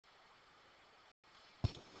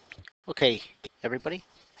Okay, everybody.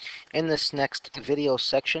 In this next video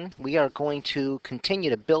section, we are going to continue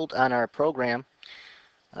to build on our program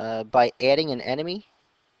by adding an enemy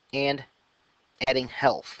and adding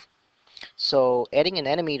health. So adding an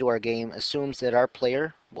enemy to our game assumes that our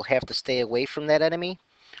player will have to stay away from that enemy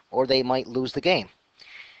or they might lose the game.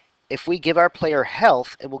 If we give our player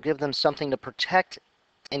health, it will give them something to protect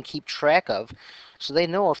and keep track of so they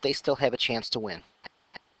know if they still have a chance to win.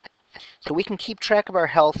 So we can keep track of our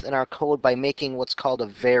health in our code by making what's called a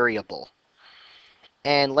variable.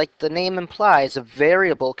 And like the name implies, a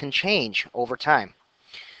variable can change over time.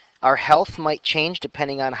 Our health might change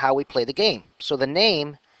depending on how we play the game. So the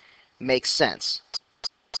name makes sense.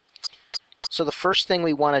 So the first thing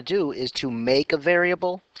we want to do is to make a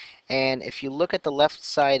variable. And if you look at the left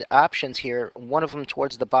side options here, one of them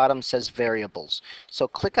towards the bottom says variables. So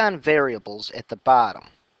click on variables at the bottom.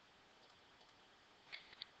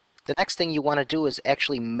 The next thing you want to do is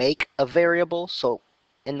actually make a variable. So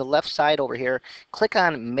in the left side over here, click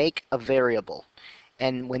on make a variable.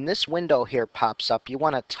 And when this window here pops up, you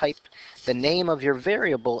want to type the name of your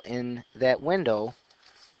variable in that window,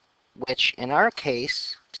 which in our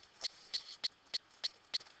case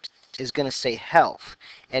is going to say health.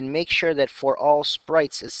 And make sure that for all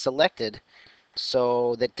sprites is selected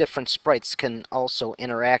so that different sprites can also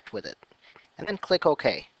interact with it. And then click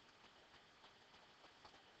OK.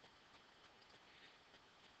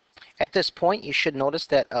 At this point, you should notice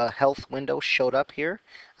that a health window showed up here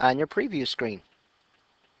on your preview screen.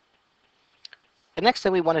 The next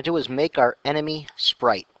thing we want to do is make our enemy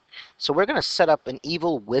sprite. So we're going to set up an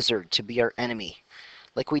evil wizard to be our enemy.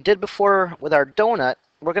 Like we did before with our donut,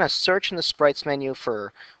 we're going to search in the sprites menu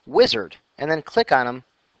for wizard and then click on him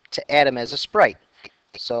to add him as a sprite.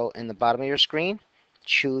 So in the bottom of your screen,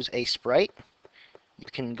 choose a sprite. You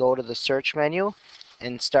can go to the search menu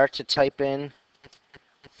and start to type in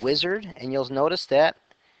wizard, and you'll notice that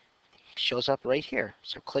it shows up right here.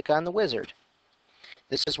 So click on the wizard.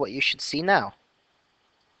 This is what you should see now.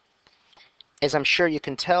 As I'm sure you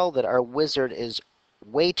can tell that our wizard is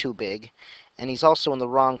way too big, and he's also in the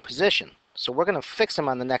wrong position. So we're going to fix him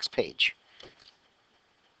on the next page.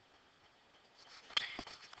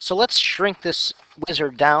 So let's shrink this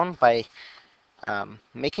wizard down by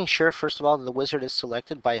making sure, first of all, the wizard is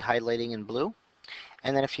selected by highlighting in blue.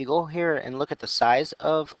 And then if you go here and look at the size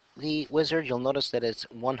of the wizard, you'll notice that it's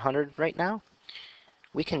 100 right now.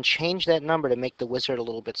 We can change that number to make the wizard a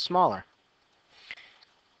little bit smaller.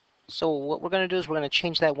 So what we're going to do is we're going to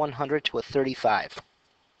change that 100 to a 35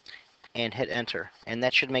 and hit enter. And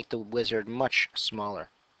that should make the wizard much smaller.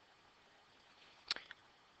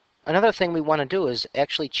 Another thing we want to do is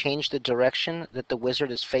actually change the direction that the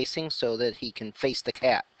wizard is facing so that he can face the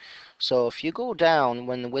cat. So if you go down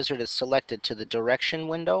when the wizard is selected to the direction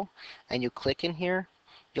window and you click in here,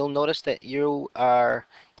 you'll notice that you are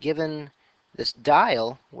given this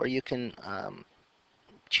dial where you can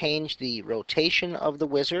change the rotation of the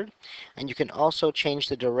wizard, and you can also change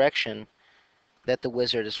the direction that the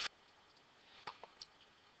wizard is.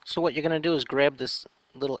 So what you're going to do is grab this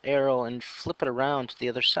little arrow and flip it around to the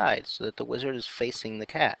other side so that the wizard is facing the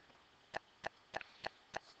cat.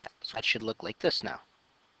 So that should look like this now.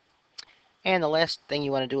 And the last thing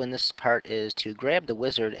you want to do in this part is to grab the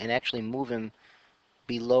wizard and actually move him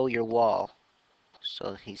below your wall.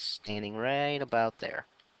 So he's standing right about there.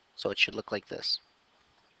 So it should look like this.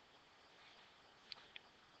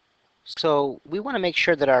 So we want to make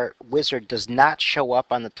sure that our wizard does not show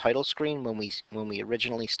up on the title screen when we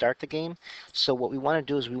originally start the game. So what we want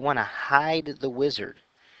to do is we want to hide the wizard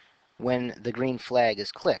when the green flag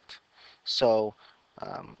is clicked. So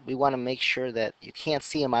we want to make sure that you can't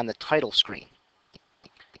see him on the title screen.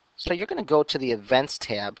 So you're going to go to the Events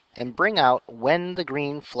tab and bring out when the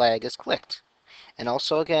green flag is clicked. And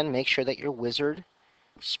also again, make sure that your wizard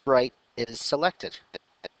sprite is selected.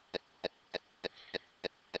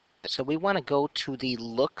 So we want to go to the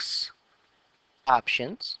Looks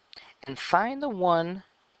options and find the one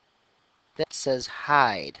that says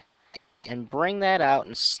Hide and bring that out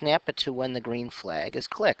and snap it to when the green flag is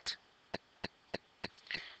clicked.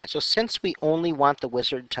 So since we only want the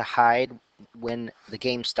wizard to hide when the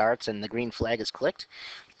game starts and the green flag is clicked,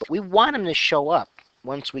 but we want him to show up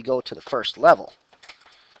once we go to the first level.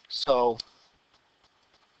 So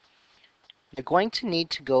you're going to need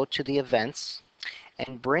to go to the events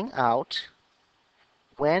and bring out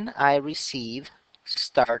when I receive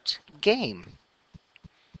start game.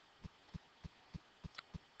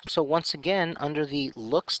 So once again, under the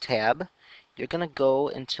Looks tab, you're going to go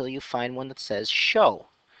until you find one that says Show.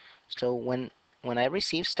 So when I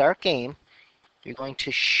receive Start Game, you're going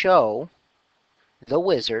to show the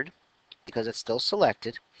wizard, because it's still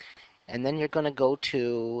selected, and then you're going to go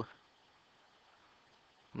to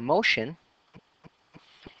motion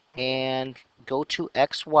and go to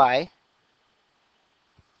XY,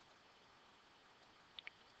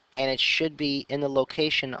 and it should be in the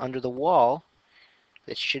location under the wall.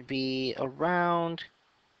 It should be around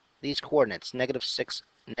these coordinates, -6,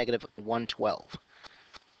 -112.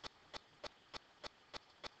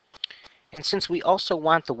 And since we also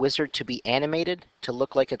want the wizard to be animated, to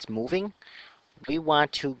look like it's moving, we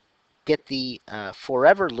want to get the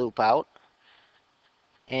forever loop out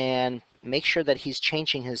and make sure that he's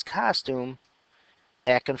changing his costume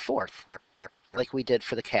back and forth, like we did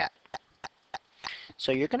for the cat.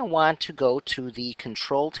 So you're going to want to go to the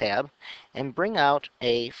Control tab and bring out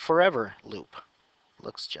a forever loop.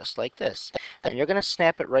 Looks just like this. And you're going to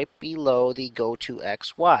snap it right below the Go to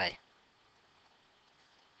XY.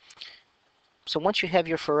 So once you have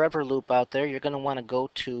your forever loop out there, you're going to want to go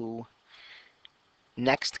to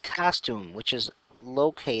Next Costume, which is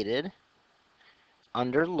located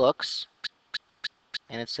under Looks,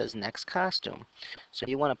 and it says Next Costume. So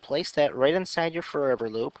you want to place that right inside your forever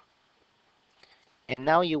loop. And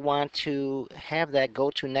now you want to have that go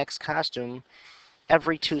to Next Costume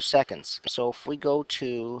every 2 seconds. So if we go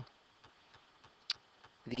to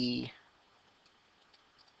the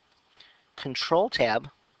Control tab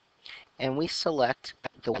and we select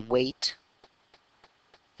the wait,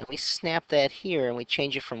 and we snap that here and we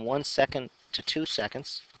change it from 1 second to 2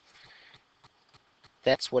 seconds,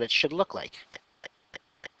 that's what it should look like.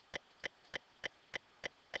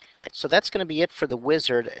 So that's going to be it for the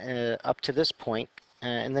wizard up to this point.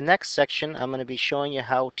 In the next section, I'm going to be showing you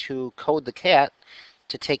how to code the cat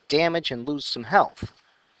to take damage and lose some health.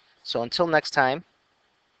 So until next time,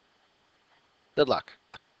 good luck.